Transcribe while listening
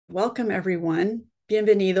Welcome, everyone.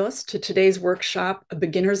 Bienvenidos to today's workshop, A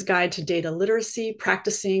Beginner's Guide to Data Literacy,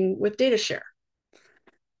 Practicing with DataShare.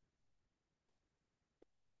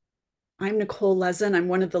 I'm Nicole Lezin. I'm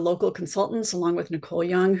one of the local consultants, along with Nicole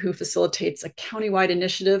Young, who facilitates a countywide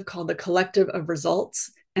initiative called the Collective of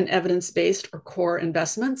Results and Evidence-Based or CORE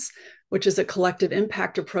Investments, which is a collective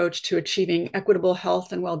impact approach to achieving equitable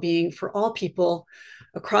health and well-being for all people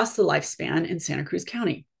across the lifespan in Santa Cruz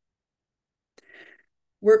County.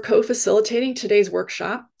 We're co-facilitating today's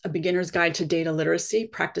workshop, A Beginner's Guide to Data Literacy,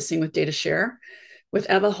 Practicing with DataShare, with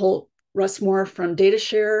Eva Holt Rusmore from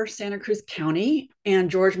DataShare Santa Cruz County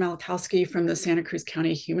and George Malachowski from the Santa Cruz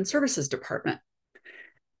County Human Services Department.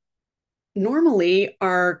 Normally,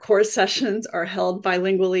 our course sessions are held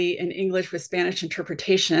bilingually in English with Spanish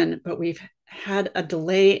interpretation, but we've had a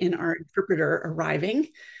delay in our interpreter arriving.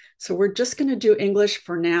 So we're just going to do English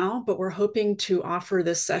for now, but we're hoping to offer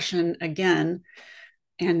this session again.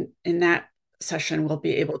 And in that session, we'll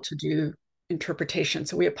be able to do interpretation.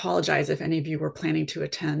 So we apologize if any of you were planning to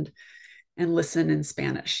attend and listen in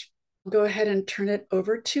Spanish. I'll go ahead and turn it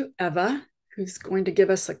over to Eva, who's going to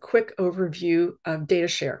give us a quick overview of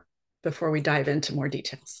DataShare before we dive into more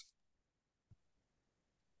details.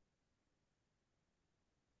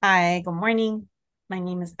 Hi, good morning. My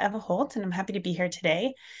name is Eva Holt, and I'm happy to be here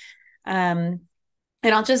today.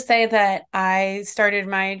 And I'll just say that I started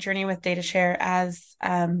my journey with DataShare as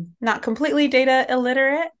not completely data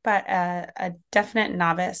illiterate, but a definite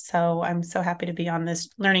novice. So I'm so happy to be on this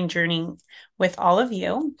learning journey with all of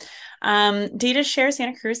you. DataShare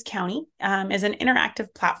Santa Cruz County is an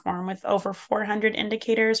interactive platform with over 400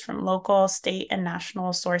 indicators from local, state, and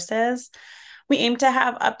national sources. We aim to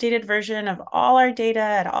have updated version of all our data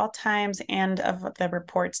at all times and of the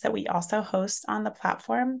reports that we also host on the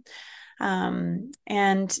platform. And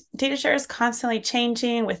DataShare is constantly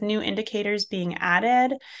changing with new indicators being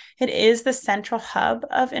added. It is the central hub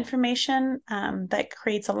of information that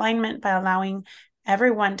creates alignment by allowing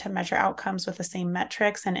everyone to measure outcomes with the same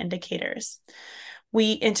metrics and indicators.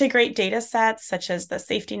 We integrate data sets such as the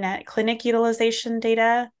safety net clinic utilization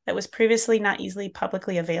data that was previously not easily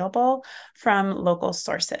publicly available from local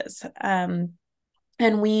sources.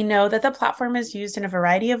 And we know that the platform is used in a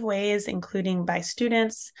variety of ways, including by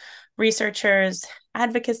students, researchers,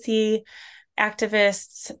 advocacy,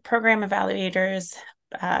 activists, program evaluators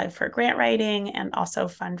for grant writing, and also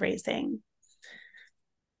fundraising.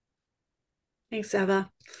 Thanks, Eva.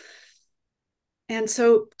 And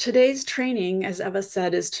so today's training, as Eva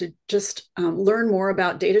said, is to just learn more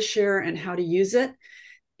about DataShare and how to use it.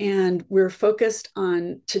 And we're focused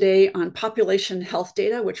today on population health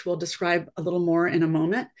data, which we'll describe a little more in a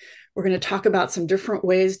moment. We're going to talk about some different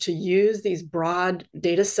ways to use these broad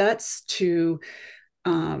data sets to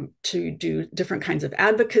do different kinds of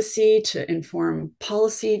advocacy, to inform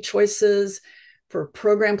policy choices, for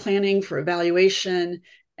program planning, for evaluation,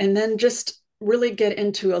 and then just really get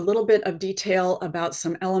into a little bit of detail about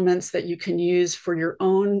some elements that you can use for your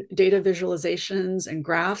own data visualizations and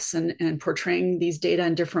graphs and portraying these data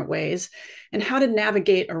in different ways, and how to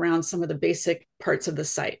navigate around some of the basic parts of the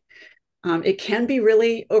site. It can be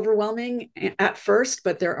really overwhelming at first,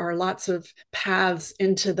 but there are lots of paths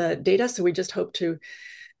into the data. So we just hope to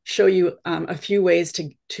show you a few ways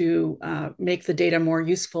to make the data more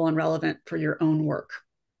useful and relevant for your own work.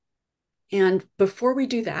 And before we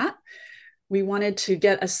do that, we wanted to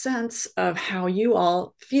get a sense of how you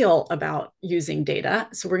all feel about using data.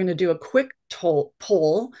 So we're going to do a quick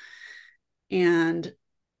poll and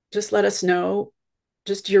just let us know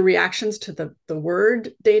just your reactions to the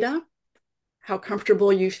word data, how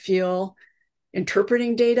comfortable you feel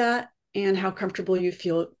interpreting data, and how comfortable you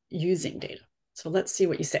feel using data. So let's see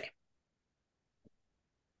what you say.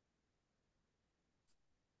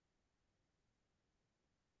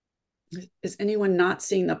 Is anyone not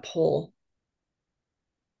seeing the poll?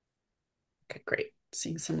 Okay, great.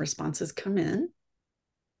 Seeing some responses come in.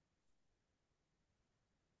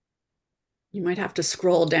 You might have to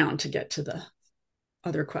scroll down to get to the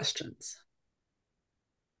other questions.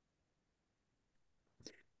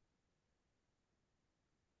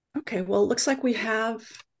 Okay, well, it looks like we have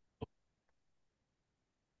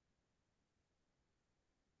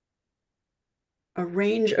a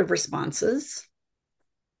range of responses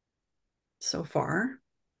so far.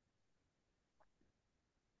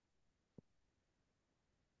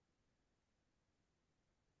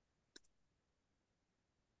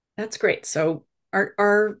 That's great. So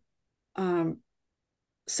our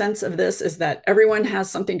sense of this is that everyone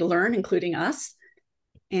has something to learn, including us.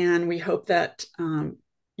 And we hope that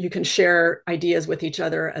you can share ideas with each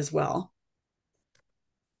other as well.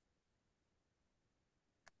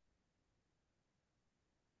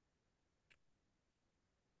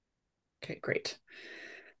 Okay, great.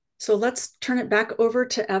 So let's turn it back over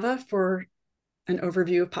to Eva for an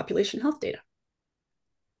overview of population health data.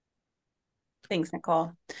 Thanks,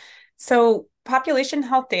 Nicole. So population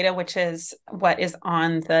health data, which is what is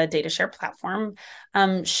on the DataShare platform,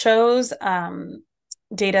 shows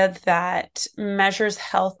data that measures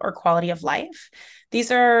health or quality of life.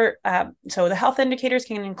 These are, so the health indicators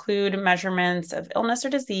can include measurements of illness or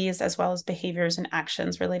disease, as well as behaviors and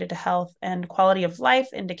actions related to health, and quality of life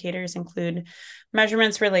indicators include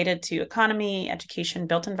measurements related to economy, education,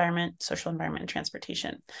 built environment, social environment, and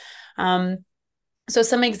transportation. So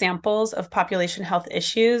some examples of population health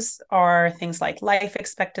issues are things like life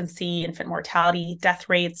expectancy, infant mortality, death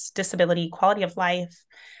rates, disability, quality of life,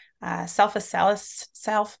 self-assessed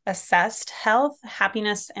health,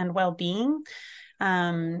 happiness, and well-being.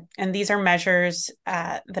 And these are measures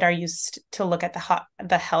that are used to look at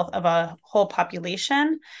the health of a whole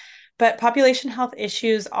population. But population health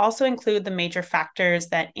issues also include the major factors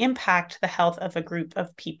that impact the health of a group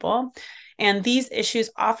of people. And these issues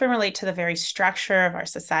often relate to the very structure of our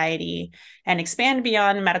society and expand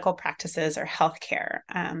beyond medical practices or healthcare.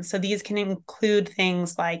 So these can include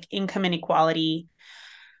things like income inequality,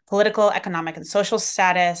 political, economic, and social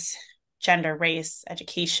status, gender, race,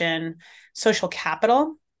 education, social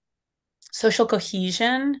capital, social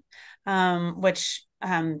cohesion, which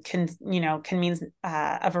can mean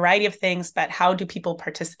a variety of things, but how do people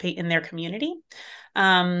participate in their community?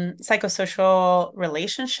 Psychosocial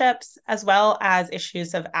relationships, as well as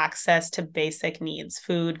issues of access to basic needs,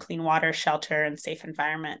 food, clean water, shelter, and safe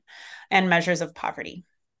environment, and measures of poverty.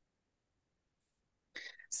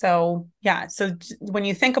 So yeah, so when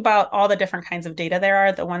you think about all the different kinds of data there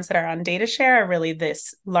are, the ones that are on DataShare are really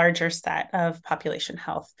this larger set of population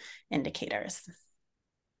health indicators.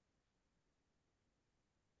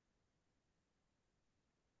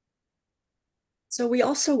 So we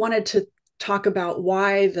also wanted to talk about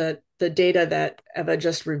why the data that Eva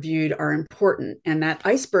just reviewed are important. And that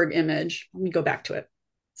iceberg image, let me go back to it,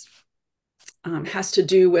 has to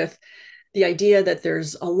do with the idea that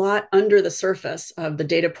there's a lot under the surface of the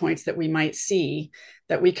data points that we might see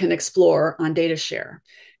that we can explore on DataShare.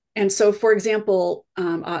 And so, for example,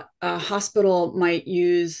 a hospital might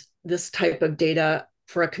use this type of data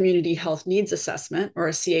for a community health needs assessment or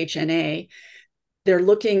a CHNA. They're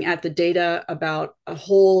looking at the data about a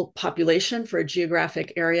whole population for a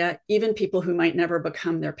geographic area, even people who might never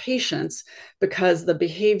become their patients, because the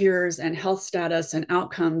behaviors and health status and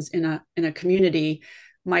outcomes in a community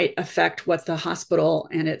might affect what the hospital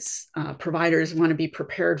and its providers want to be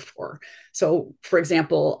prepared for. So, for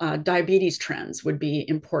example, diabetes trends would be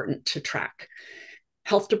important to track.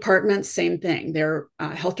 Health departments, same thing. Their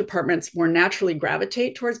health departments more naturally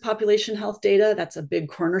gravitate towards population health data. That's a big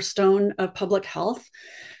cornerstone of public health,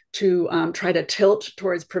 to try to tilt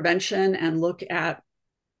towards prevention and look at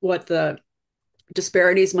what the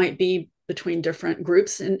disparities might be between different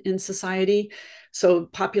groups in society. So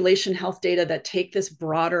population health data that take this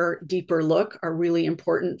broader, deeper look are really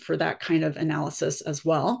important for that kind of analysis as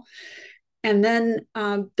well. And then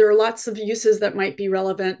there are lots of uses that might be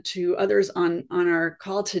relevant to others on our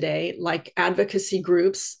call today, like advocacy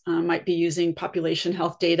groups might be using population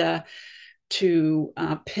health data to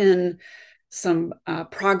pin some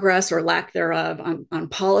progress or lack thereof on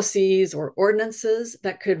policies or ordinances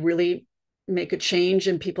that could really make a change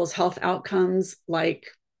in people's health outcomes, like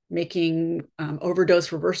making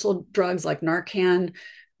overdose reversal drugs like Narcan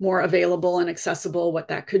more available and accessible, what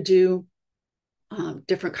that could do.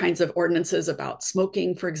 Different kinds of ordinances about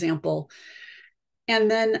smoking, for example.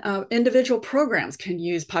 And then individual programs can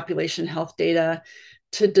use population health data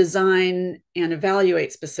to design and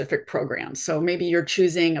evaluate specific programs. So maybe you're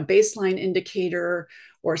choosing a baseline indicator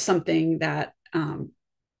or something that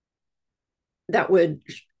that would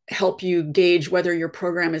help you gauge whether your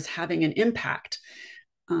program is having an impact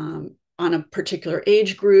on a particular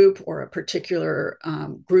age group or a particular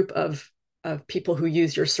group of people who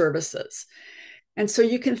use your services. And so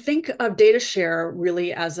you can think of DataShare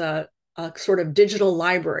really as a sort of digital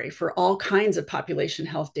library for all kinds of population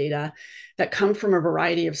health data that come from a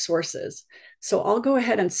variety of sources. So I'll go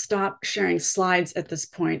ahead and stop sharing slides at this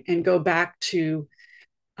point and go back to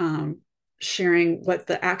sharing what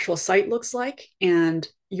the actual site looks like. And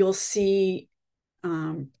you'll see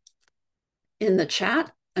in the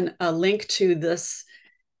chat a link to this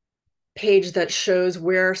page that shows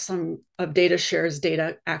where some of DataShare's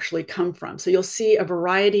data actually come from. So you'll see a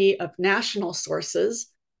variety of national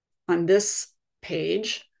sources on this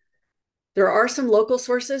page. There are some local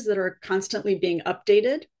sources that are constantly being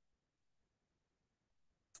updated,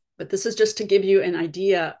 but this is just to give you an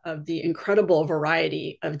idea of the incredible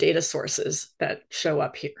variety of data sources that show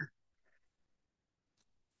up here.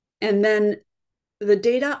 And then the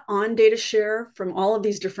data on DataShare from all of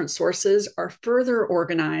these different sources are further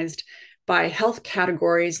organized by health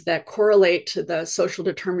categories that correlate to the social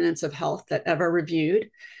determinants of health that Eva reviewed.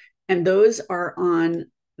 And those are on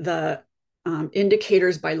the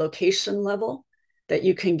indicators by location level that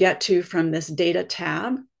you can get to from this data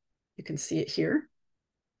tab. You can see it here.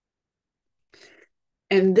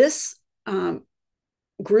 And this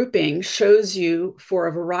grouping shows you for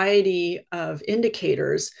a variety of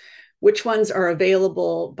indicators which ones are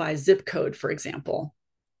available by zip code, for example.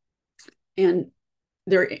 And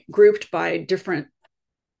they're grouped by different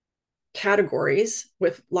categories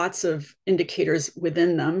with lots of indicators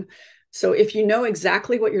within them. So if you know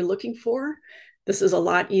exactly what you're looking for, this is a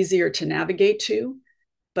lot easier to navigate to,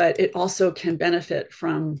 but it also can benefit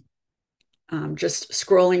from just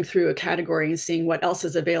scrolling through a category and seeing what else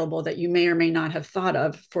is available that you may or may not have thought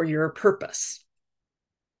of for your purpose.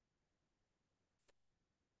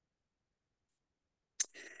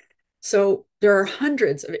 So there are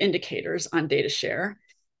hundreds of indicators on DataShare.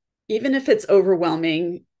 Even if it's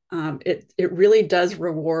overwhelming, it really does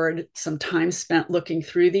reward some time spent looking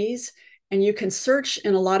through these. And you can search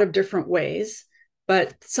in a lot of different ways,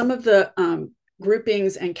 but some of the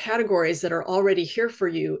groupings and categories that are already here for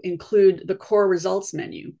you include the core results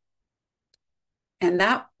menu. And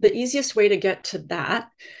that the easiest way to get to that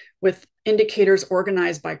with indicators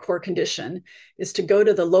organized by core condition is to go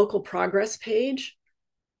to the local progress page,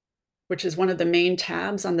 which is one of the main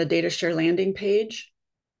tabs on the DataShare landing page,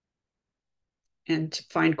 and to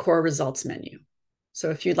find core results menu. So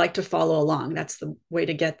if you'd like to follow along, that's the way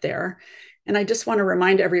to get there. And I just want to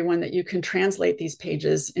remind everyone that you can translate these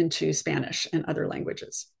pages into Spanish and other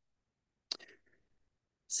languages.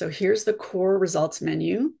 So here's the core results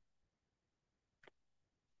menu.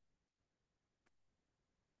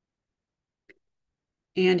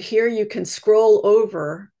 And here you can scroll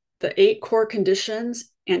over the 8 core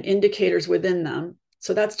conditions and indicators within them.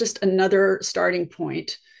 So that's just another starting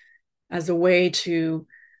point as a way to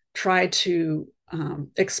try to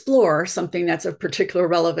explore something that's of particular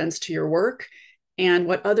relevance to your work and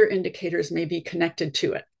what other indicators may be connected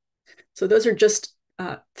to it. So those are just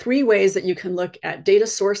 3 ways that you can look at data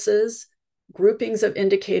sources, groupings of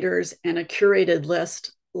indicators, and a curated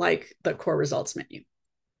list like the core results menu.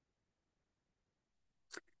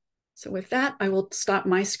 So with that, I will stop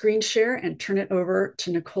my screen share and turn it over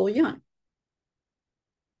to Nicole Young.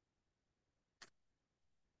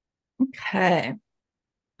 Okay.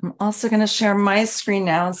 I'm also going to share my screen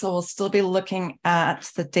now, so we'll still be looking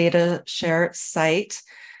at the DataShare site.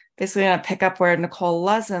 Basically, I'm going to pick up where Nicole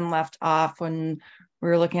Lezin left off when we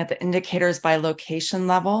were looking at the indicators by location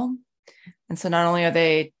level. And so not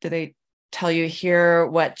only do they tell you here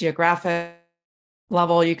what geographic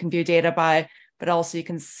level you can view data by, but also you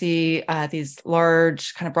can see these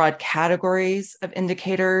large kind of broad categories of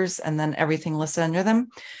indicators and then everything listed under them.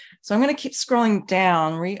 So I'm going to keep scrolling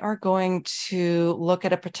down. We are going to look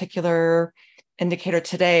at a particular indicator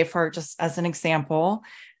today for just as an example.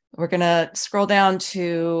 We're going to scroll down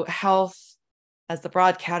to health as the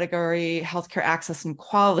broad category, healthcare access and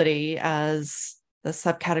quality as the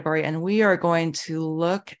subcategory. And we are going to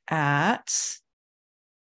look at,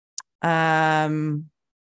 sorry,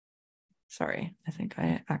 I think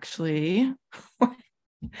I actually,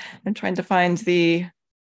 I'm trying to find the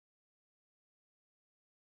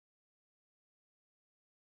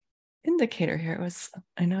indicator here. It was,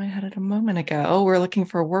 I know I had it a moment ago. We're looking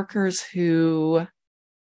for workers who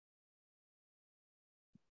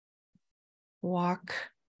walk.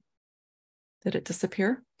 Did it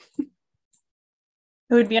disappear? It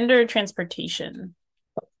would be under transportation.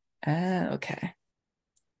 Okay.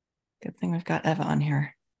 Good thing we've got Eva on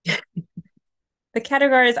here. The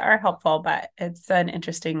categories are helpful, but it's an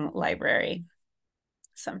interesting library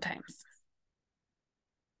sometimes.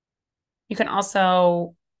 You can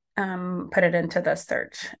also put it into the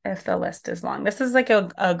search if the list is long. This is like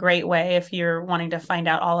a great way if you're wanting to find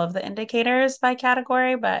out all of the indicators by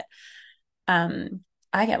category, but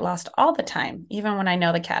I get lost all the time, even when I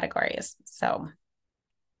know the categories. So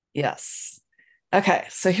yes. Okay,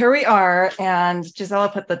 so here we are, and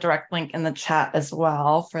Gisella put the direct link in the chat as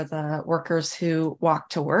well for the workers who walk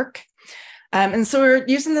to work. And so we're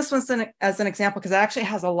using this one as an example because it actually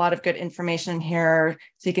has a lot of good information here,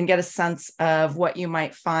 so you can get a sense of what you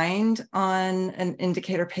might find on an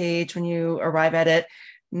indicator page when you arrive at it.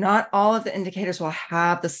 Not all of the indicators will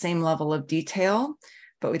have the same level of detail,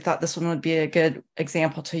 but we thought this one would be a good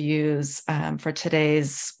example to use for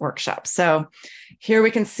today's workshop. So here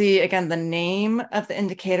we can see, again, the name of the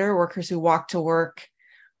indicator, workers who walk to work,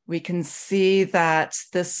 We can see that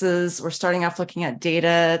we're starting off looking at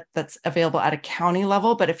data that's available at a county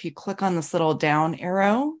level, but if you click on this little down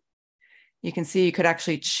arrow, you can see you could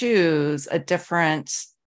actually choose a different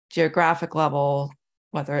geographic level,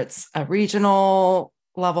 whether it's a regional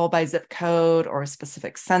level by zip code or a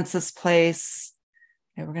specific census place.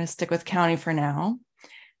 Okay, we're going to stick with county for now.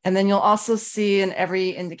 And then you'll also see in every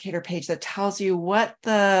indicator page that tells you what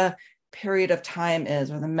the period of time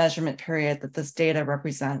is, or the measurement period that this data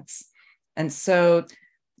represents. And so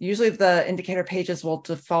usually the indicator pages will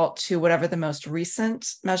default to whatever the most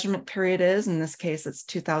recent measurement period is. In this case, it's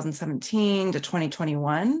 2017 to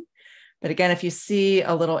 2021. But again, if you see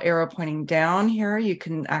a little arrow pointing down here, you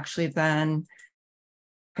can actually then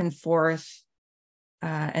back and forth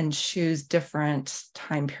and choose different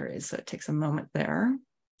time periods. So it takes a moment there.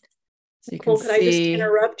 So Nicole, could I just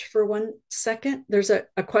interrupt for 1 second? There's a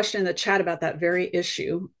question in the chat about that very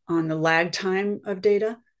issue on the lag time of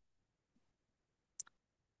data.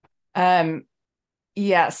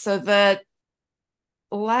 Yeah, so the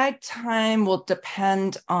lag time will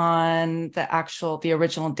depend on the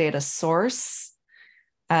original data source.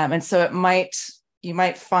 And so you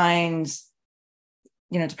might find,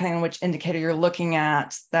 depending on which indicator you're looking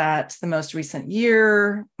at, that the most recent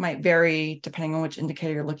year might vary depending on which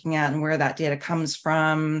indicator you're looking at and where that data comes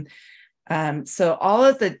from. So all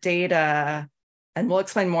of the data, and we'll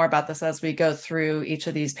explain more about this as we go through each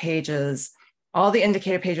of these pages, all the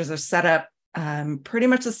indicator pages are set up pretty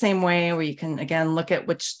much the same way, where you can, again, look at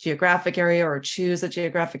which geographic area or choose a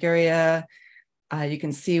geographic area. You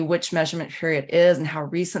can see which measurement period is and how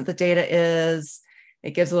recent the data is.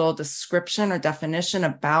 It gives a little description or definition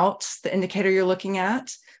about the indicator you're looking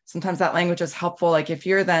at. Sometimes that language is helpful. Like if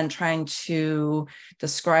you're then trying to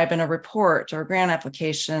describe in a report or a grant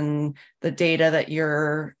application the data that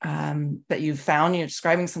you've found, you're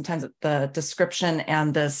describing, sometimes the description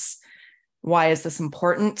and this "why is this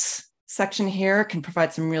important" section here can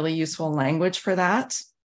provide some really useful language for that.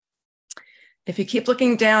 If you keep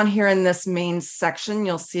looking down here in this main section,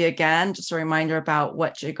 you'll see again, just a reminder about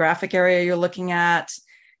what geographic area you're looking at.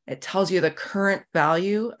 It tells you the current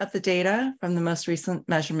value of the data from the most recent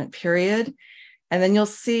measurement period. And then you'll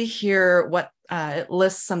see here it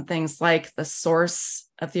lists some things like the source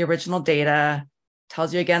of the original data,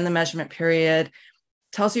 tells you again the measurement period,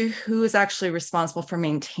 tells you who is actually responsible for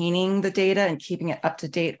maintaining the data and keeping it up to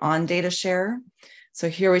date on DataShare. So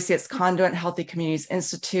here we see it's Conduit Healthy Communities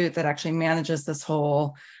Institute that actually manages this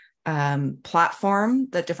whole platform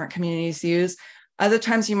that different communities use. Other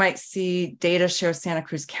times you might see DataShare Santa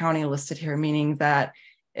Cruz County listed here, meaning that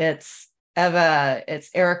it's Eva, it's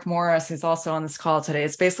Eric Morris, who's also on this call today.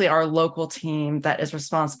 It's basically our local team that is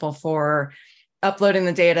responsible for uploading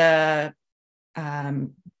the data,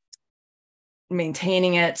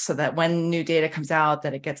 maintaining it so that when new data comes out,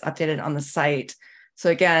 that it gets updated on the site. So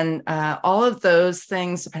again, all of those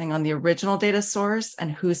things, depending on the original data source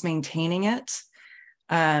and who's maintaining it,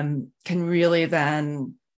 can really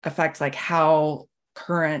then affect like how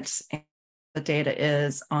current the data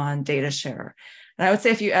is on DataShare. And I would say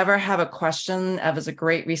if you ever have a question, Eva's a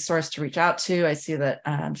great resource to reach out to. I see that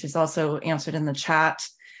she's also answered in the chat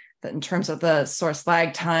that in terms of the source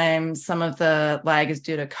lag time, some of the lag is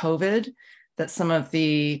due to COVID, that some of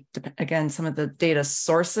the data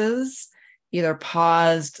sources either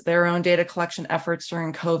paused their own data collection efforts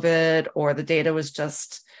during COVID, or the data was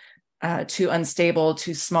just too unstable,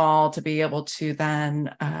 too small to be able to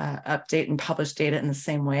then update and publish data in the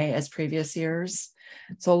same way as previous years.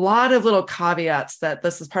 So a lot of little caveats that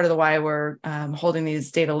this is part of the why we're holding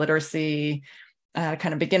these data literacy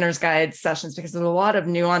kind of beginner's guide sessions, because there's a lot of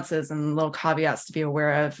nuances and little caveats to be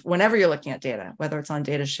aware of whenever you're looking at data, whether it's on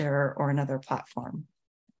DataShare or another platform.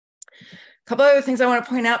 A couple other things I want to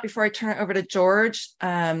point out before I turn it over to George.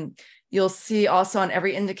 You'll see also on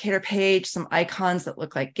every indicator page some icons that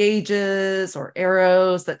look like gauges or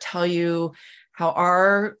arrows that tell you how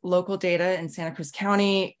our local data in Santa Cruz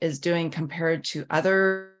County is doing compared to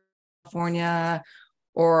other California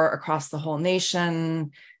or across the whole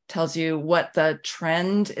nation. Tells you what the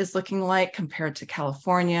trend is looking like compared to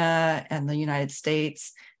California and the United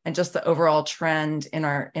States, and just the overall trend in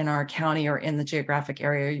our county or in the geographic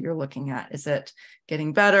area you're looking at. Is it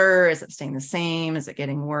getting better? Is it staying the same? Is it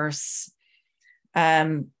getting worse?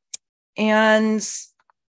 And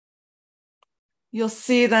you'll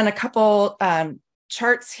see then a couple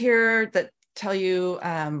charts here that tell you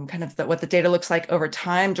kind of what the data looks like over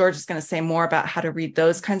time. George is going to say more about how to read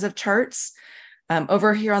those kinds of charts.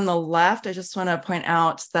 Over here on the left, I just want to point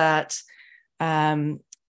out that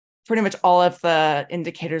pretty much all of the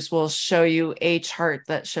indicators will show you a chart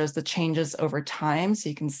that shows the changes over time. So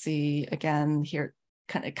you can see, again, here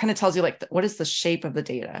kind of tells you like, what is the shape of the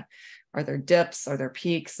data? Are there dips? Are there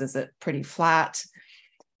peaks? Is it pretty flat?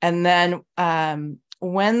 And then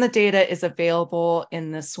when the data is available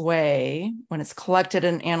in this way, when it's collected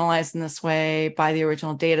and analyzed in this way by the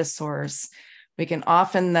original data source, we can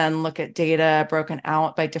often then look at data broken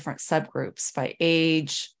out by different subgroups, by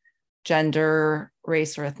age, gender,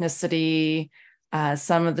 race, or ethnicity.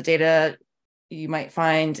 Some of the data you might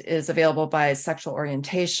find is available by sexual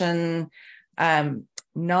orientation.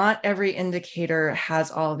 Not every indicator has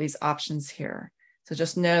all of these options here. So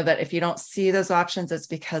just know that if you don't see those options, it's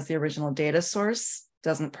because the original data source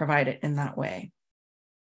doesn't provide it in that way.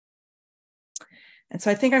 And so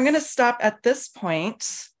I think I'm going to stop at this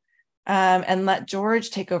point, and let George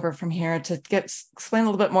take over from here to explain a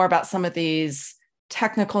little bit more about some of these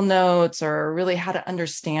technical notes, or really how to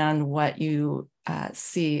understand what you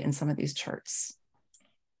see in some of these charts.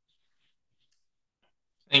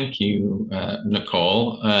 Thank you,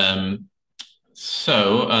 Nicole.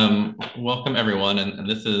 Welcome everyone. And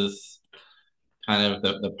this is kind of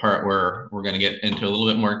the part where we're going to get into a little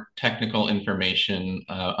bit more technical information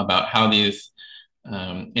about how these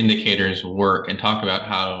indicators work, and talk about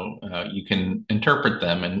how you can interpret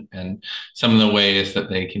them, and some of the ways that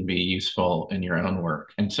they can be useful in your own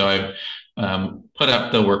work. And so I've put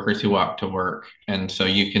up the workers who walk to work. And so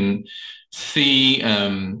you can see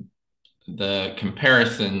the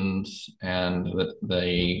comparisons and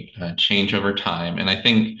the change over time. And I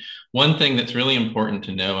think one thing that's really important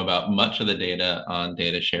to know about much of the data on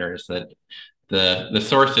DataShare is that the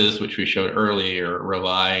sources, which we showed earlier,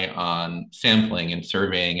 rely on sampling and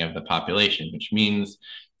surveying of the population, which means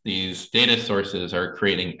these data sources are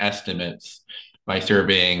creating estimates by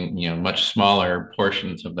surveying, much smaller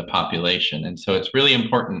portions of the population. And so it's really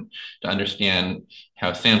important to understand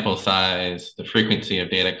how sample size, the frequency of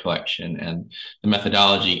data collection, and the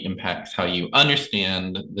methodology impacts how you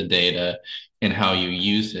understand the data and how you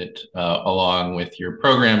use it along with your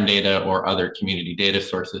program data or other community data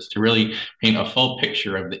sources to really paint a full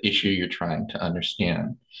picture of the issue you're trying to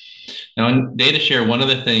understand. Now, in DataShare, one of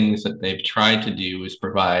the things that they've tried to do is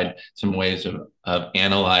provide some ways of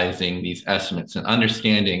analyzing these estimates and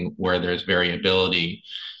understanding where there's variability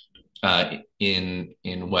in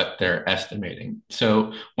what they're estimating.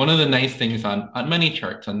 So one of the nice things on many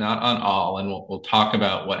charts, and not on all, and we'll talk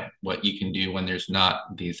about what you can do when there's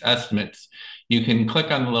not these estimates, you can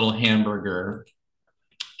click on the little hamburger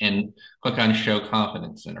and click on Show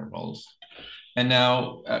Confidence Intervals. And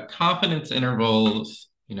now confidence intervals,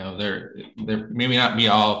 they're maybe not be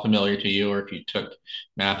all familiar to you, or if you took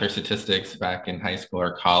math or statistics back in high school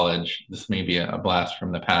or college, this may be a blast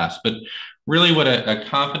from the past. But really what a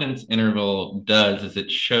confidence interval does is it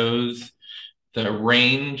shows the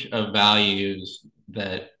range of values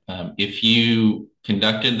that if you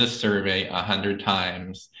conducted the survey 100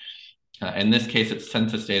 times, in this case, it's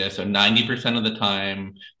census data. So 90% of the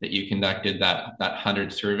time that you conducted that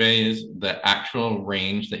 100 surveys, the actual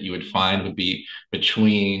range that you would find would be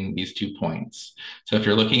between these 2 points. So if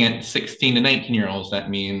you're looking at 16 to 19-year-olds,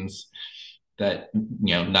 that means that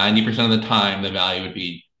 90% of the time the value would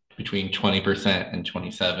be between 20% and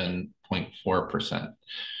 27.4%.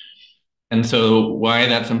 And so why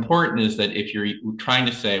that's important is that if you're trying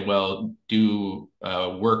to say, well, do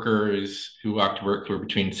workers who walk to work who are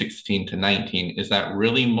between 16 to 19, is that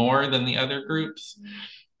really more than the other groups?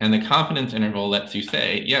 And the confidence interval lets you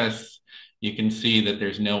say, yes, you can see that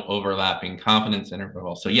there's no overlapping confidence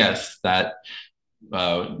interval. So yes, that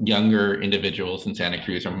younger individuals in Santa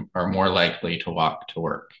Cruz are more likely to walk to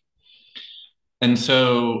work. And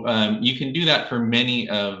so you can do that for many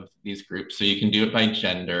of these groups. So you can do it by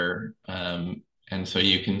gender. And so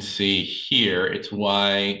you can see here, it's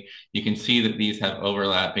why you can see that these have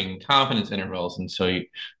overlapping confidence intervals. And so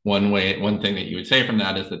one thing that you would say from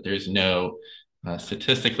that is that there's no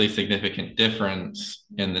statistically significant difference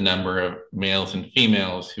in the number of males and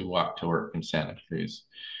females who walk to work in Santa Cruz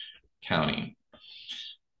County.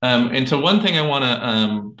 And so one thing I want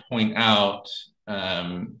to point out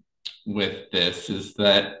with this is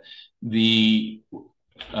that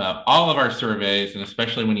all of our surveys, and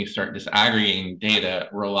especially when you start disaggregating data,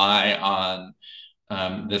 rely on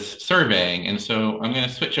this surveying. And so I'm going to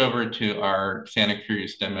switch over to our Santa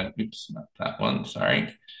Cruz demo. Oops, not that one,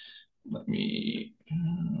 sorry. Let me,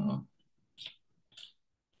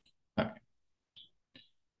 okay.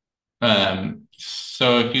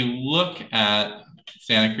 So if you look at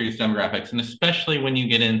Santa Cruz demographics, and especially when you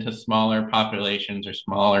get into smaller populations or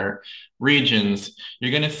smaller regions, you're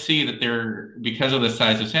going to see that because of the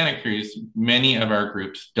size of Santa Cruz, many of our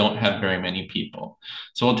groups don't have very many people.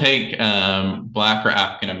 So we'll take Black or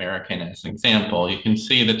African American as an example. You can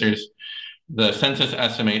see that there's the census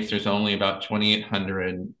estimates there's only about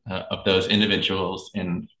 2,800 of those individuals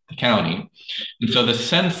in the county. And so the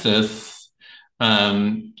census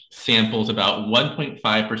samples about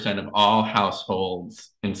 1.5% of all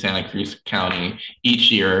households in Santa Cruz County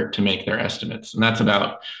each year to make their estimates. And that's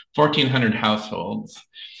about 1,400 households.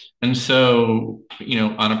 And so, you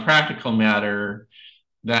know, on a practical matter,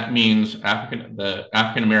 that means the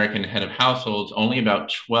African-American head of households, only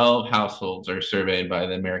about 12 households are surveyed by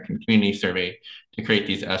the American Community Survey to create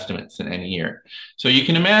these estimates in any year. So you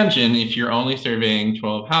can imagine if you're only surveying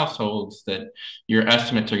 12 households that your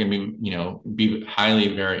estimates are going to be, you know, be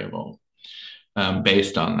highly variable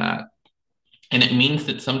based on that. And it means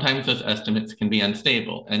that sometimes those estimates can be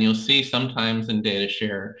unstable. And you'll see sometimes in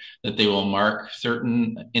DataShare that they will mark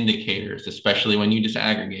certain indicators, especially when you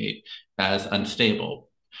disaggregate, as unstable.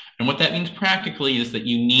 And what that means practically is that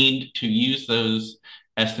you need to use those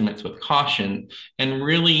estimates with caution and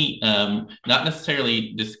really not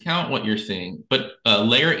necessarily discount what you're seeing, but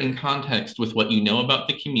layer it in context with what you know about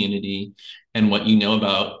the community and what you know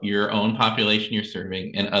about your own population you're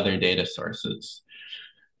serving and other data sources.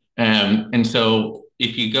 And so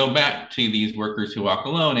if you go back to these workers who walk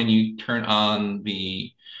alone and you turn on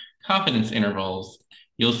the confidence intervals,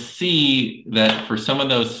 you'll see that for some of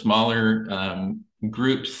those smaller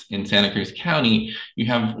groups in Santa Cruz County, you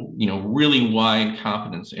have, you know, really wide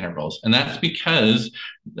confidence intervals. And that's because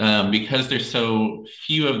there's so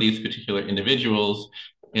few of these particular individuals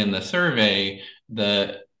in the survey,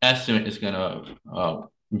 the estimate is going to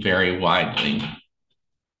vary widely.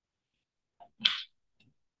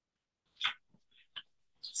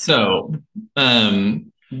 So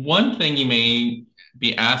one thing you may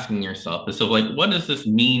be asking yourself is, so like, what does this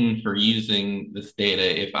mean for using this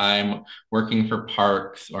data if I'm working for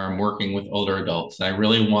parks or I'm working with older adults and I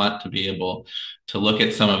really want to be able to look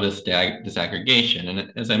at some of this disaggregation?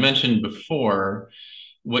 And as I mentioned before,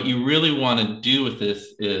 what you really want to do with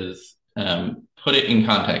this is put it in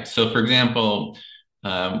context. So for example,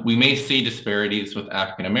 we may see disparities with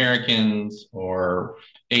African Americans or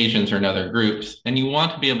Asians or in other groups, and you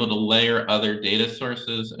want to be able to layer other data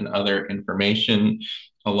sources and other information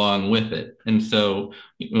along with it. And so,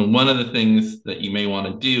 you know, one of the things that you may want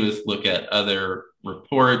to do is look at other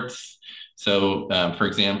reports. So for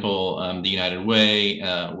example, the United Way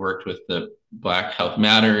worked with the Black Health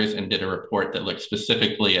Matters and did a report that looked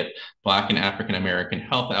specifically at Black and African American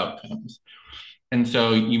health outcomes. And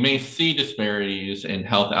so you may see disparities in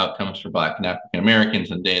health outcomes for Black and African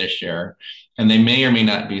Americans in DataShare, and they may or may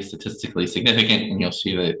not be statistically significant, and you'll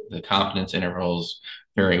see that the confidence intervals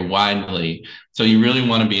vary widely. So you really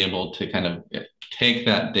want to be able to kind of take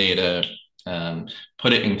that data,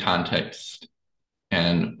 put it in context,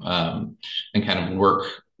 and kind of work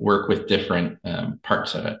with different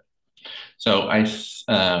parts of it. So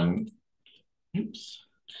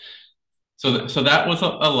So that was a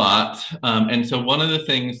lot. And so one of the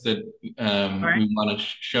things that we want to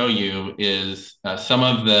show you is some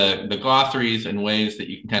of the glossaries and ways that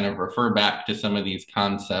you can kind of refer back to some of these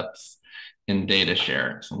concepts in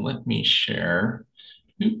DataShare. So let me share.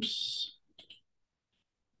 Oops.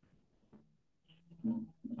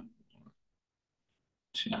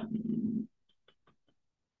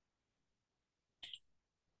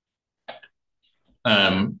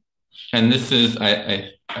 And this is,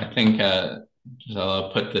 I think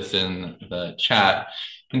Gisella put this in the chat.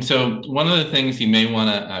 And so one of the things you may want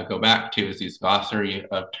to go back to is these glossary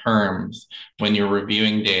of terms when you're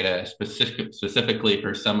reviewing data specifically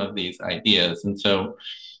for some of these ideas. And so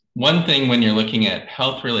one thing when you're looking at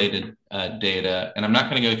health-related data, and I'm not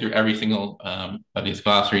going to go through every single of these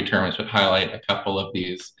glossary terms, but highlight a couple of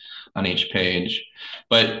these on each page.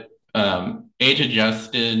 But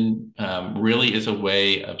age-adjusted really is a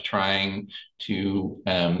way of trying to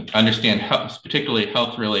understand particularly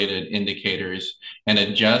health-related indicators and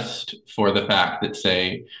adjust for the fact that,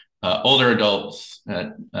 say, older adults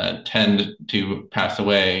tend to pass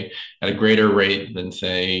away at a greater rate than,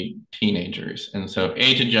 say, teenagers. And so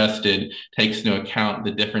age-adjusted takes into account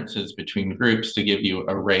the differences between groups to give you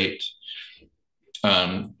a rate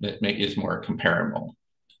that is more comparable.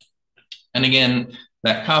 And again,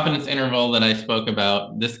 that confidence interval that I spoke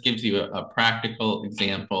about, this gives you a practical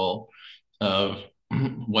example of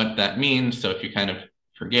what that means. So if you kind of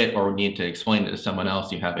forget or need to explain it to someone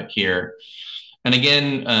else, you have it here. And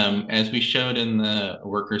again, as we showed in the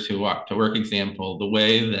workers who walk to work example, the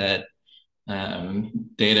way that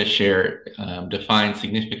DataShare defines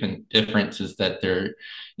significant difference is that there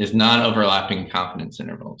is non-overlapping confidence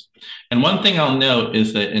intervals. And one thing I'll note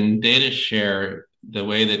is that in DataShare, the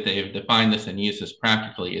way that they've defined this and used this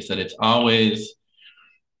practically is that it's always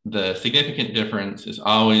the significant difference is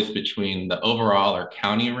always between the overall or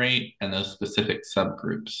county rate and those specific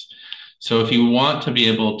subgroups. So if you want to be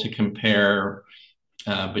able to compare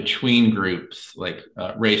between groups, like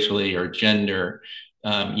racially or gender,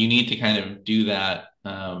 you need to kind of do that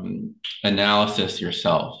analysis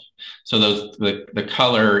yourself. So the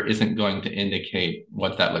color isn't going to indicate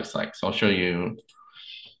what that looks like. So I'll show you.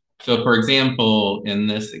 So for example, in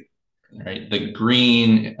this, right, the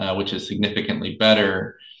green, which is significantly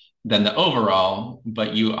better than the overall,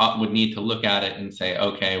 but you would need to look at it and say,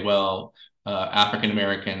 okay, well, African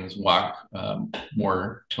Americans walk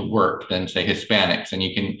more to work than, say, Hispanics. And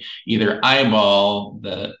you can either eyeball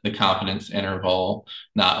the confidence interval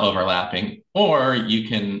not overlapping, or you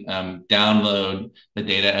can download the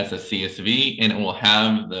data as a CSV, and it will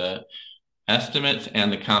have the estimates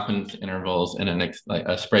and the confidence intervals in a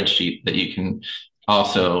spreadsheet that you can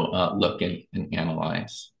also look and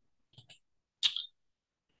analyze.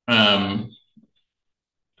 And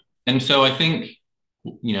so I think,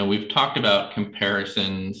 we've talked about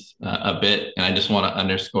comparisons a bit, and I just want to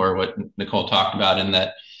underscore what Nicole talked about, in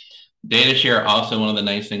that DataShare, also one of the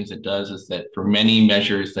nice things it does is that for many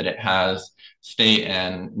measures that it has state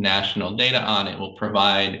and national data on, it will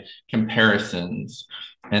provide comparisons.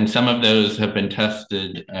 And some of those have been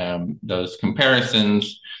tested. Those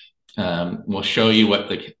comparisons will show you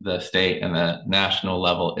what the state and the national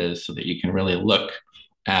level is, so that you can really look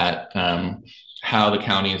at how the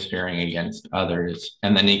county is faring against others.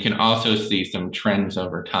 And then you can also see some trends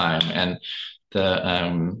over time. And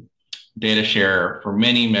the DataShare for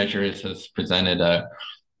many measures has presented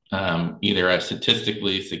either a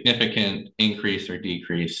statistically significant increase or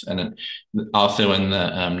decrease. And also in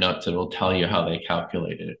the notes, it will tell you how they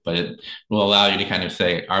calculated it, but it will allow you to kind of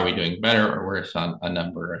say, are we doing better or worse on a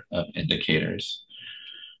number of indicators?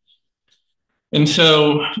 And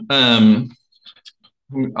so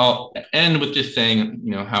I'll end with just saying,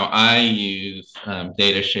 how I use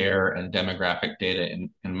DataShare and demographic data in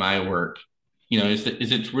my work. Is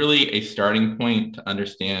it's really a starting point to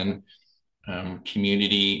understand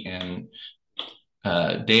community and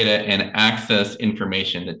data and access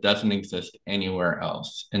information that doesn't exist anywhere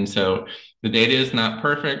else. And so the data is not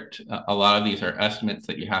perfect. A lot of these are estimates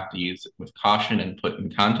that you have to use with caution and put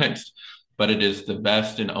in context, but it is the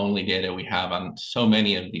best and only data we have on so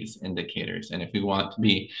many of these indicators. And if we want to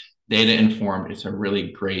be data informed, it's a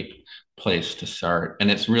really great place to start. And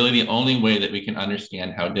it's really the only way that we can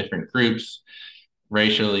understand how different groups,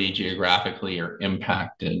 racially, geographically, are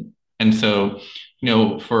impacted. And so,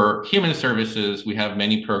 for human services, we have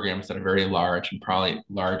many programs that are very large and probably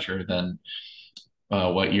larger than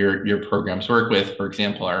what your programs work with. For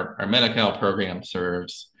example, our Medi-Cal program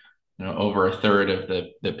serves over a third of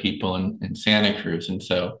the people in Santa Cruz. And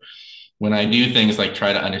so when I do things like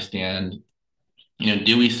try to understand,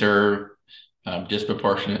 do we serve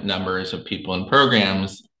disproportionate numbers of people in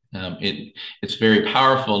programs, it's very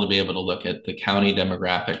powerful to be able to look at the county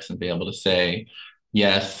demographics and be able to say,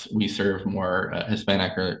 yes, we serve more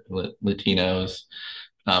Hispanic or Latinos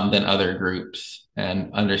than other groups,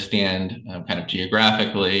 and understand kind of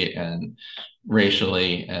geographically and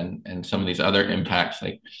racially and some of these other impacts,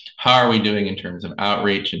 like how are we doing in terms of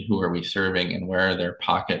outreach, and who are we serving, and where are there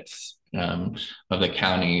pockets of the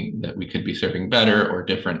county that we could be serving better or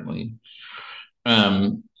differently.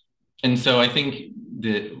 And so I think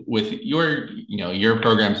that with your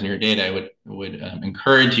programs and your data, I would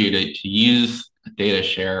encourage you to use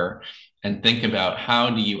DataShare and think about, how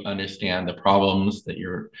do you understand the problems that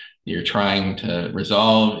you're trying to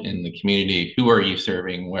resolve in the community? Who are you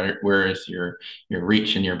serving? Where is your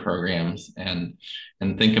reach in your programs? And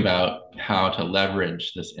think about how to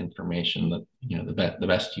leverage this information that the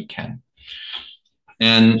best you can.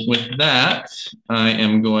 And with that, I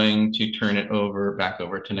am going to turn it back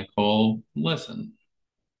over to Nicole Lezin.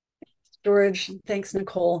 George, thanks,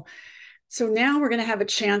 Nicole. So now we're going to have a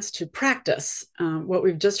chance to practice what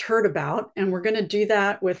we've just heard about, and we're going to do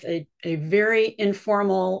that with a very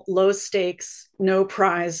informal, low stakes, no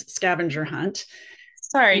prize scavenger hunt.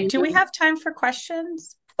 Sorry, do we have time for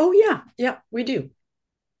questions? Oh, yeah, we do.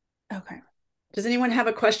 Okay. Does anyone have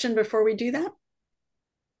a question before we do that?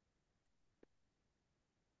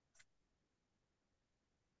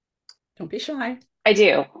 Don't be shy. I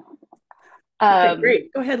do. Okay,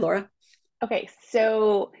 great. Go ahead, Laura. Okay,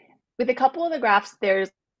 so with a couple of the graphs, there's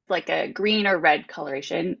like a green or red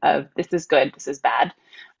coloration of this is good, this is bad.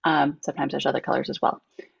 Sometimes there's other colors as well.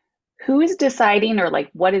 Who is deciding, or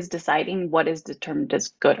like what is deciding what is determined as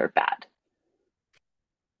good or bad?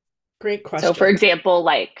 Great question. So for example,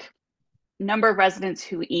 like number of residents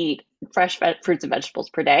who eat fresh fruits and vegetables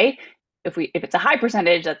per day. If it's a high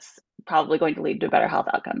percentage, that's probably going to lead to better health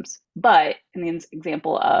outcomes. But in the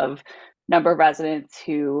example of number of residents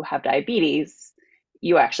who have diabetes,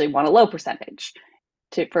 you actually want a low percentage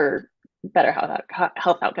for better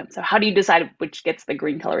health outcomes. So how do you decide which gets the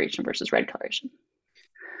green coloration versus red coloration?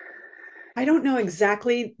 I don't know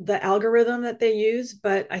exactly the algorithm that they use,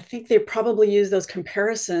 but I think they probably use those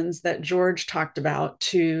comparisons that George talked about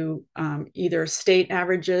to either state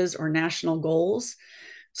averages or national goals.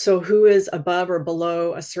 So who is above or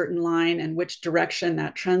below a certain line and which direction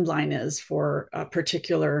that trend line is for a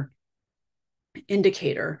particular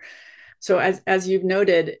indicator. So as you've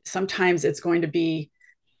noted, sometimes it's going to be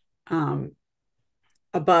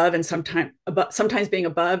above, and sometimes being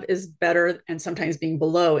above is better, and sometimes being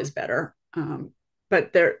below is better.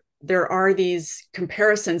 But there are these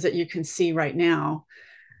comparisons that you can see right now.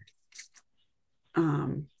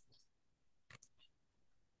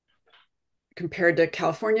 Compared to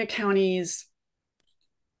California counties,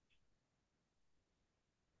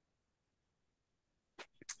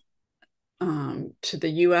 to the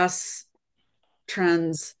US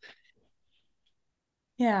trends.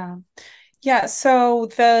 Yeah. So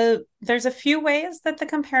there's a few ways that the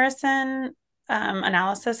comparison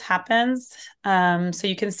analysis happens. So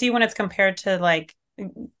you can see when it's compared to like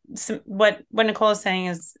what Nicole is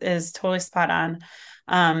saying is totally spot on.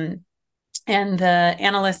 And the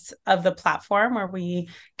analysts of the platform where we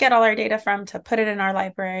get all our data from to put it in our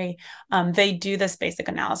library, they do this basic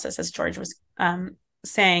analysis, as George was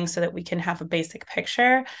saying, so that we can have a basic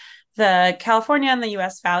picture. The California and the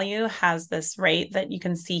US value has this rate that you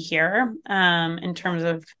can see here in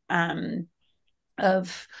terms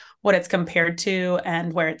of what it's compared to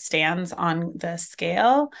and where it stands on the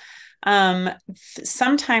scale.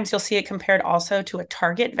 Sometimes you'll see it compared also to a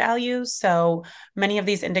target value. So many of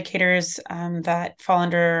these indicators that fall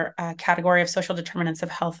under a category of social determinants of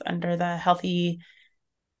health under the Healthy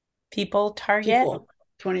People Target. People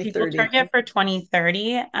 2030. People Target for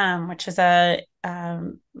 2030, which is a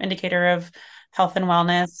indicator of health and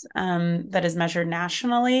wellness that is measured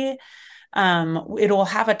nationally. It will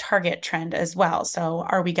have a target trend as well. So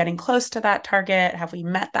are we getting close to that target? Have we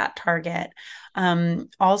met that target?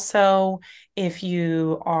 Also, if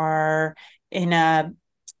you are in a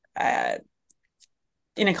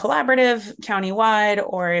collaborative countywide,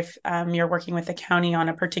 or if you're working with the county on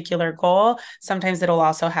a particular goal, sometimes it'll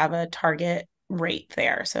also have a target rate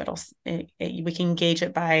there. So we can gauge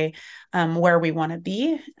it by where we want to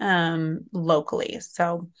be locally.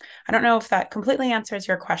 So I don't know if that completely answers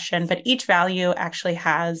your question, but each value actually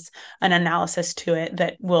has an analysis to it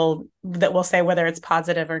that will say whether it's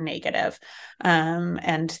positive or negative,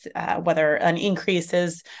 and whether an increase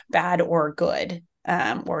is bad or good,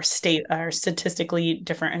 or statistically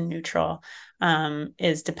different and neutral,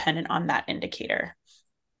 is dependent on that indicator.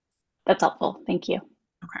 That's helpful. Thank you.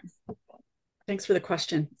 Okay. Thanks for the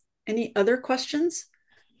question. Any other questions?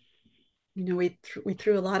 You know, we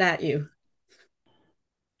threw a lot at you.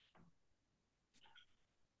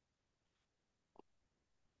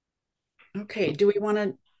 Okay, do we want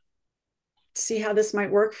to see how this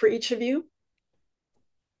might work for each of you?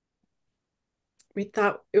 We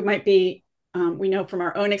thought it might be, we know from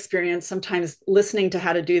our own experience, sometimes listening to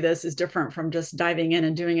how to do this is different from just diving in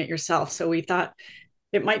and doing it yourself. So we thought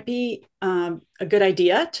it might be a good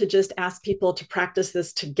idea to just ask people to practice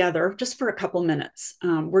this together just for a couple minutes.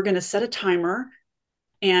 We're going to set a timer,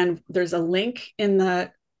 and there's a link in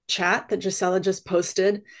the chat that Gisella just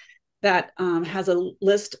posted that has a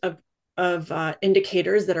list of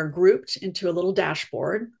indicators that are grouped into a little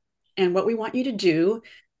dashboard. And what we want you to do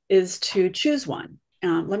is to choose one.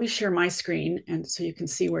 Let me share my screen, and so you can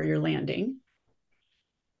see where you're landing.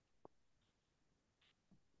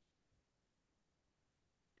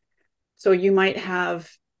 So you might have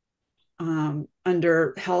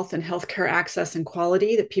under health and healthcare access and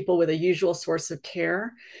quality, the people with a usual source of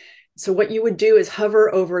care. So what you would do is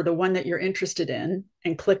hover over the one that you're interested in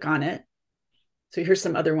and click on it. So here's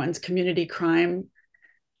some other ones: community crime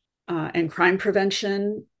and crime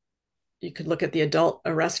prevention. You could look at the adult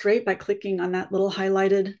arrest rate by clicking on that little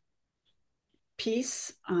highlighted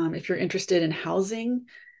piece. If you're interested in housing,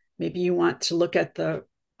 maybe you want to look at the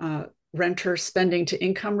renter spending to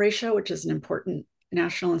income ratio, which is an important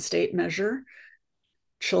national and state measure.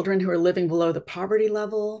 Children who are living below the poverty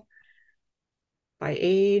level. By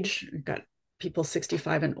age, we've got people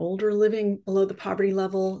 65 and older living below the poverty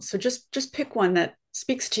level. So just pick one that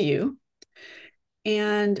speaks to you.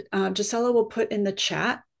 And Gisella will put in the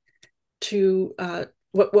chat to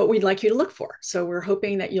what we'd like you to look for. So we're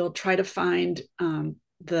hoping that you'll try to find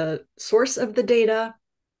the source of the data,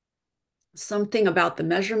 something about the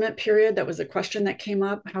measurement period. That was a question that came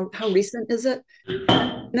up. How recent is it?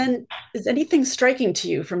 And then, is anything striking to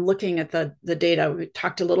you from looking at the data? We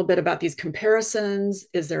talked a little bit about these comparisons.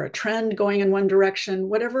 Is there a trend going in one direction?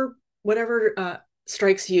 Whatever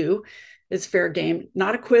strikes you is fair game.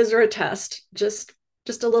 Not a quiz or a test, just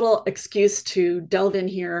a little excuse to delve in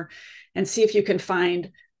here and see if you can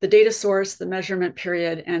find the data source, the measurement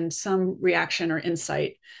period, and some reaction or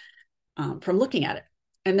insight from looking at it.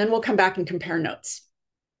 And then we'll come back and compare notes.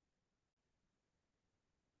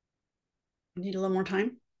 Need a little more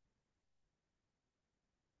time?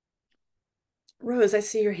 Rose, I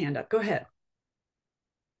see your hand up. Go ahead.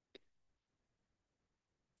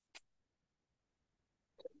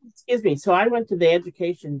 Excuse me. So I went to the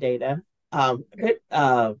education data at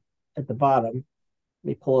the bottom. Let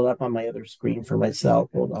me pull it up on my other screen for myself.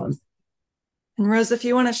 Hold on. And Rose, if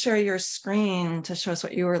you want to share your screen to show us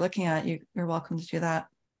what you were looking at, you're welcome to do that.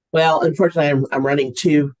 Well, unfortunately, I'm running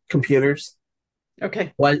two computers.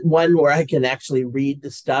 Okay. One where I can actually read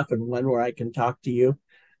the stuff and one where I can talk to you.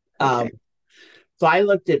 Okay. So I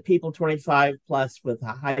looked at people 25 plus with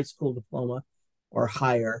a high school diploma or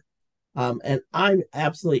higher. And I'm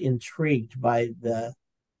absolutely intrigued by the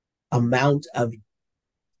amount of,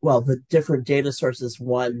 the different data sources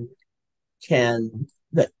one can,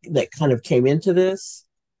 that kind of came into this,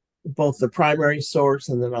 both the primary source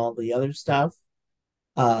and then all the other stuff.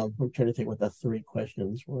 I'm trying to think what the three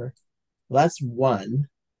questions were. Well, that's one.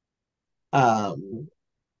 The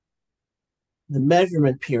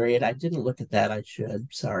measurement period, I didn't look at that. I should,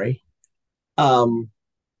 sorry. But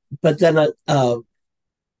then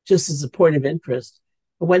just as a point of interest,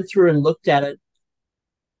 I went through and looked at it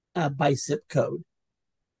by zip code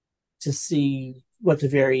to see what the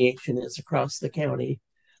variation is across the county.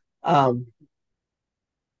 And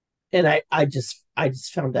I just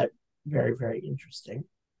found that very, very interesting.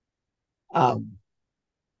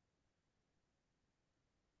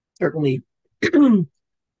 Certainly, excuse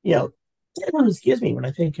me, when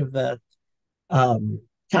I think of the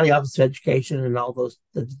County Office of Education and all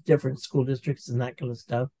the different school districts and that kind of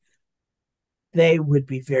stuff, they would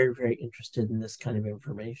be very, very interested in this kind of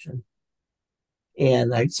information.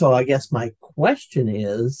 And so I guess my question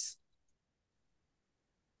is,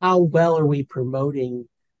 how well are we promoting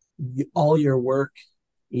all your work,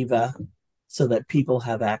 Eva, so that people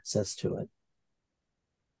have access to it?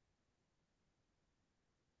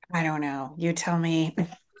 I don't know. You tell me.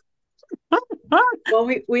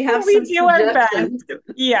 Well, we have we some do our suggestions. best.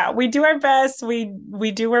 Yeah, we do our best. We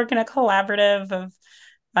do work in a collaborative of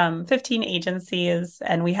 15 agencies,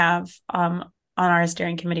 and we have on our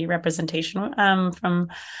steering committee representation from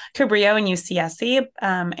Cabrillo and UCSC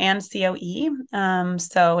and COE.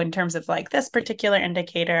 So in terms of like this particular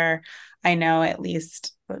indicator, I know at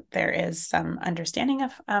least there is some understanding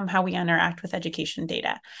of how we interact with education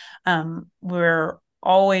data. We're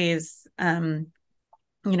always trying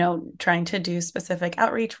to do specific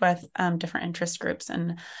outreach with different interest groups.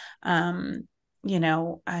 And, I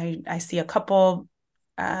see a couple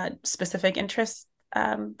specific interest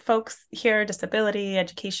folks here: disability,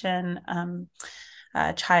 education,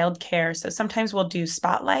 childcare. So sometimes we'll do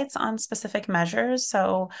spotlights on specific measures.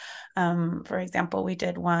 So, for example, we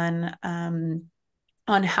did one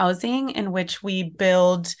on housing, in which we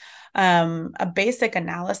build a basic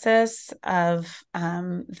analysis of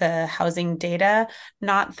the housing data,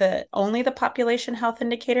 not only the population health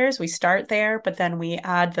indicators. We start there, but then we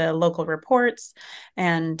add the local reports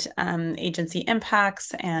and agency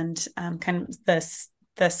impacts and kind of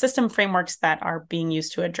the system frameworks that are being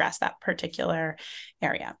used to address that particular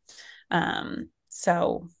area.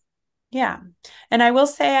 So yeah. And I will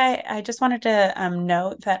say, I just wanted to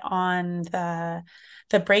note that on the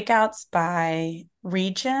breakouts by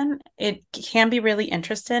region, it can be really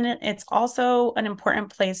interesting. It's also an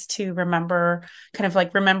important place to remember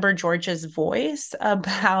George's voice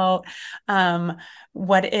about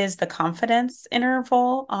what is the confidence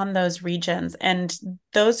interval on those regions. And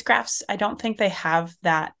those graphs, I don't think they have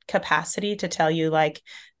that capacity to tell you like,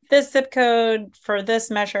 this zip code for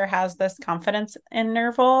this measure has this confidence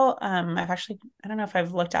interval. I don't know if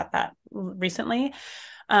I've looked at that recently.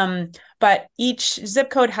 But each zip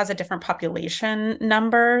code has a different population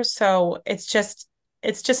number. So it's just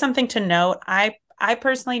something to note. I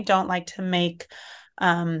personally don't like to make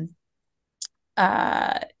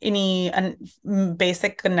any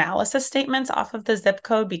basic analysis statements off of the zip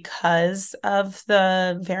code because of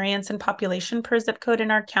the variance in population per zip code in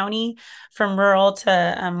our county from rural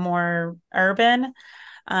to more urban.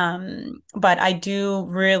 But I do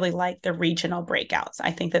really like the regional breakouts.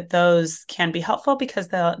 I think that those can be helpful because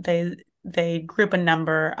they group a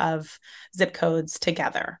number of zip codes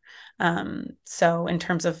together. So in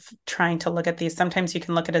terms of trying to look at these, sometimes you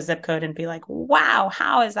can look at a zip code and be like, wow,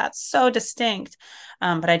 how is that so distinct?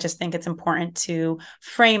 But I just think it's important to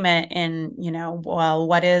frame it in, well,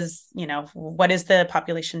 what is the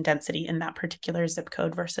population density in that particular zip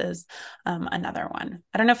code versus another one.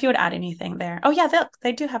 I don't know if you would add anything there. Oh yeah,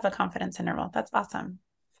 they do have a confidence interval. That's awesome.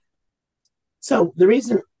 So the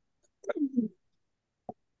reason,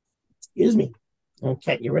 excuse me, I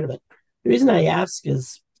can't get rid of it. The reason I ask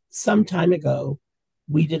is some time ago,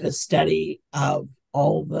 we did a study of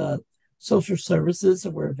all the social services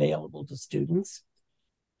that were available to students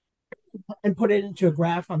and put it into a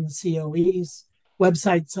graph on the COE's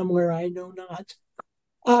website somewhere, I know not,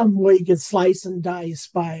 where you could slice and dice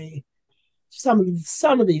by some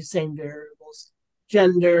of these same variables: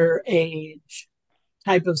 gender, age,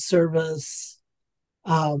 type of service,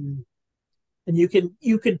 and you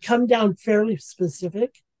could come down fairly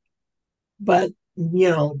specific, but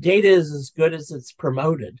data is as good as it's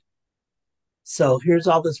promoted. So here's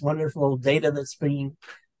all this wonderful data that's being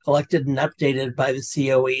collected and updated by the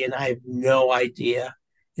COE, and I have no idea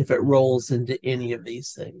if it rolls into any of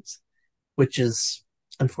these things, which is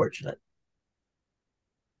unfortunate.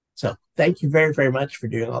 So thank you very, very much for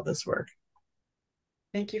doing all this work.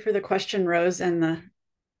 Thank you for the question, Rose, and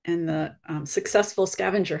the successful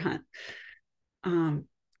scavenger hunt.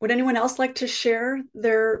 Would anyone else like to share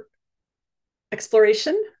their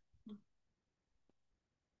exploration?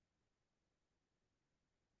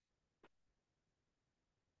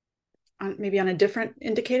 Maybe on a different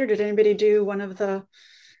indicator? Did anybody do one of the...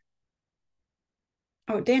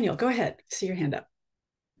 Oh, Daniel, go ahead. I see your hand up.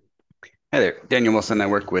 Hi there, Daniel Wilson. I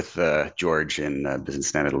work with George in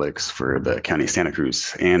business and analytics for the County of Santa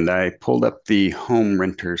Cruz, and I pulled up the home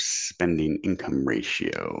renter spending income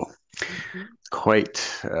ratio. Mm-hmm.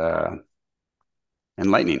 Quite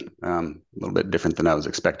enlightening, a little bit different than I was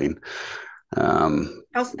expecting.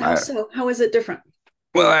 How so? How is it different?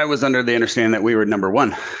 Well, I was under the understanding that we were number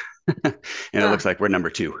one, and it looks like we're number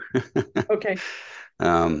two. Okay.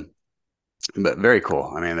 But very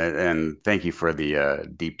cool. I mean, and thank you for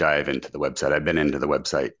the deep dive into the website. I've been into the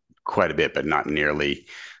website quite a bit, but not nearly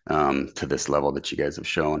to this level that you guys have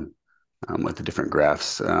shown with the different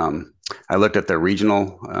graphs. I looked at the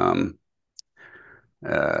regional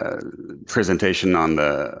presentation on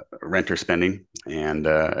the renter spending, and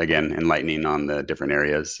again, enlightening on the different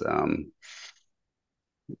areas.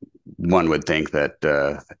 One would think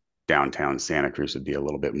that downtown Santa Cruz would be a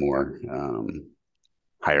little bit more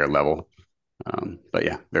higher level. But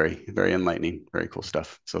yeah, very, very enlightening, very cool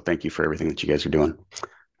stuff. So thank you for everything that you guys are doing.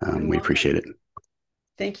 We appreciate it.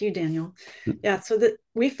 Thank you, Daniel. Yeah, so that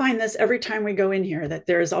we find this every time we go in here, that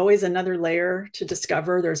there's always another layer to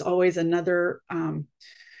discover. There's always another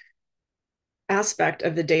aspect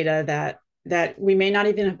of the data that we may not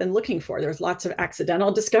even have been looking for. There's lots of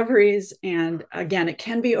accidental discoveries. And again, it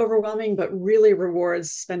can be overwhelming, but really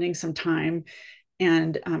rewards spending some time.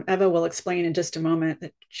 And Eva will explain in just a moment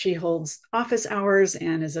that she holds office hours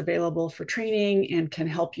and is available for training and can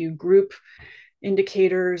help you group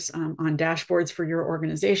indicators on dashboards for your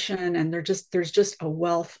organization. And there's just a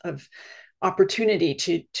wealth of opportunity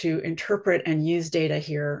to interpret and use data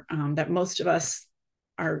here that most of us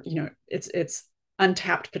are, it's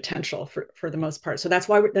untapped potential for the most part. So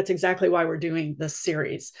that's exactly why we're doing this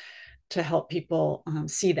series, to help people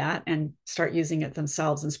see that and start using it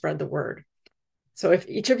themselves and spread the word. So if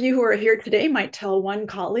each of you who are here today might tell one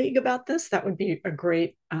colleague about this, that would be a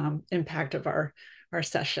great impact of our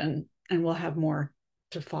session, and we'll have more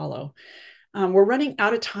to follow. We're running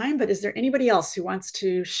out of time, but is there anybody else who wants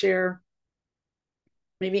to share,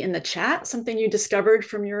 maybe in the chat, something you discovered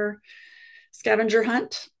from your scavenger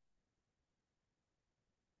hunt?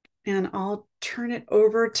 And I'll turn it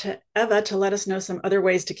over to Eva to let us know some other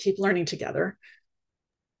ways to keep learning together.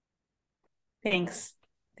 Thanks,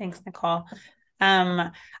 Nicole.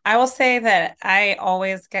 I will say that I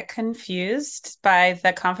always get confused by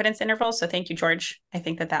the confidence interval. So thank you, George. I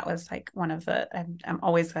think that was like one of the, I'm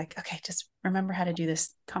always like, okay, just remember how to do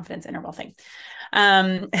this confidence interval thing.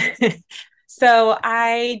 So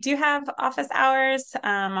I do have office hours,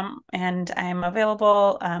 and I'm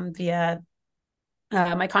available via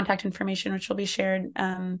my contact information, which will be shared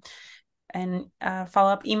and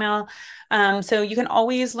follow-up email. So you can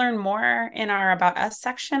always learn more in our About Us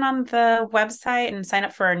section on the website and sign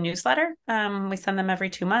up for our newsletter. We send them every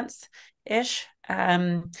 2 months-ish.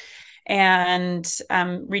 And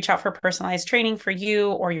reach out for personalized training for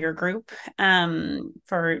you or your group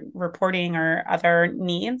for reporting or other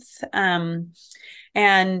needs.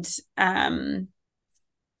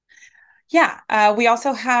 Yeah, we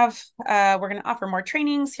also have, we're going to offer more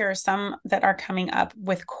trainings. Here are some that are coming up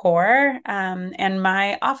with CORE. And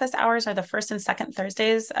my office hours are the first and second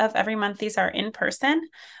Thursdays of every month. These are in person,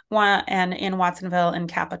 and in Watsonville and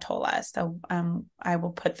Capitola. So I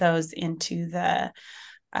will put those into the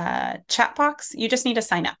chat box. You just need to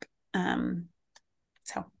sign up.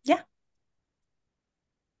 So yeah.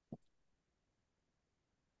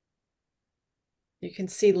 You can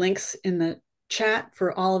see links in the chat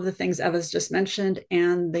for all of the things Eva's just mentioned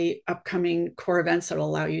and the upcoming core events that will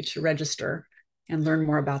allow you to register and learn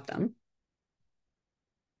more about them.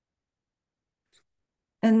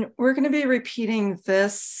 And we're going to be repeating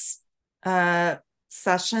this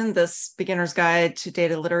session, this beginner's guide to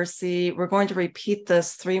data literacy. We're going to repeat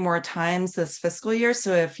this 3 more times this fiscal year.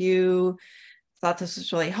 So if you thought this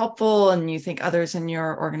was really helpful and you think others in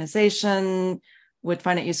your organization would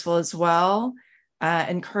find it useful as well,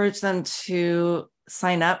 encourage them to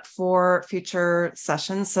sign up for future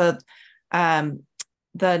sessions. So the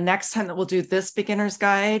next time that we'll do this beginner's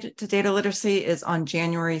guide to data literacy is on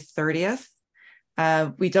January 30th.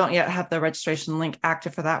 We don't yet have the registration link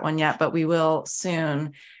active for that one yet, but we will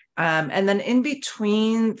soon. And then in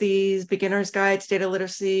between these beginner's guide to data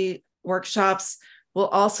literacy workshops, we'll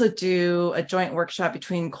also do a joint workshop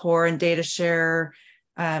between CORE and DataShare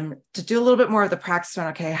to do a little bit more of the practice on,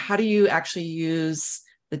 okay, how do you actually use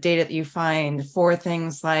the data that you find for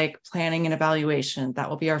things like planning and evaluation? That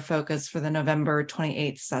will be our focus for the November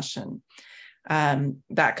 28th session.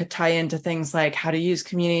 That could tie into things like how to use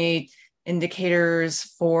community indicators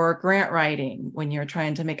for grant writing when you're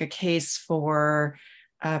trying to make a case for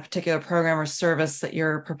a particular program or service that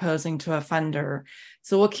you're proposing to a funder.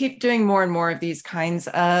 So we'll keep doing more and more of these kinds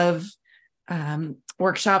of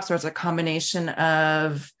workshops where it's a combination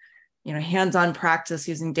of, hands-on practice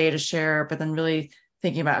using DataShare, but then really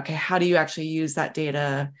thinking about, okay, how do you actually use that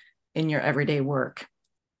data in your everyday work?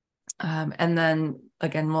 And then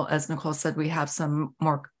again, as Nicole said, we have some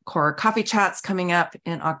more core coffee chats coming up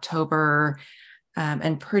in October.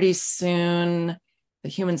 And pretty soon, the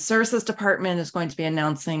Human Services Department is going to be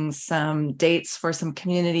announcing some dates for some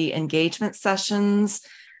community engagement sessions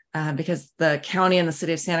because the county and the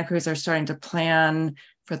city of Santa Cruz are starting to plan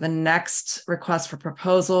for the next request for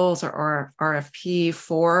proposals or RFP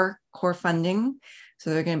for core funding. So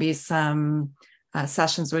there are going to be some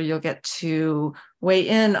sessions where you'll get to weigh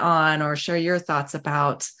in on or share your thoughts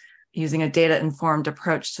about using a data-informed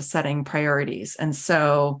approach to setting priorities. And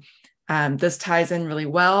so this ties in really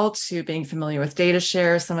well to being familiar with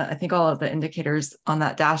DataShare. I think all of the indicators on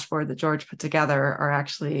that dashboard that George put together are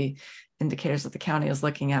actually indicators that the county is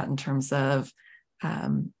looking at in terms of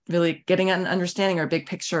really getting an understanding or a big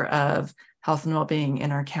picture of health and well-being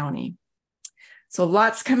in our county. So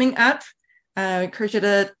lots coming up. I encourage you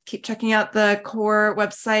to keep checking out the CORE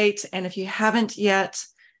website. And if you haven't yet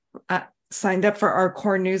signed up for our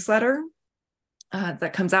CORE newsletter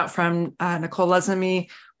that comes out from Nicole, Lezin, we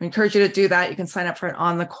encourage you to do that. You can sign up for it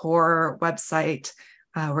on the CORE website.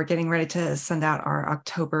 We're getting ready to send out our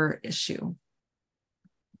October issue.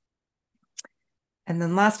 And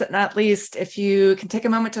then last but not least, if you can take a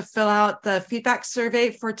moment to fill out the feedback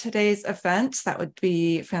survey for today's event, that would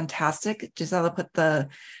be fantastic. Gisella put the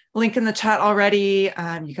link in the chat already.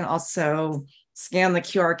 You can also scan the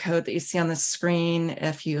QR code that you see on the screen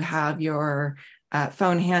if you have your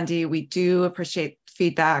phone handy. We do appreciate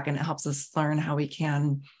feedback, and it helps us learn how we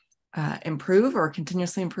can improve or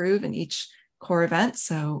continuously improve in each core event.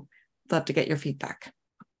 So I'd love to get your feedback.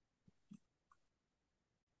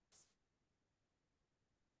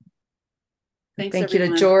 Thank you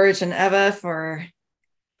to George and Eva for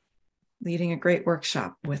leading a great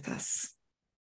workshop with us.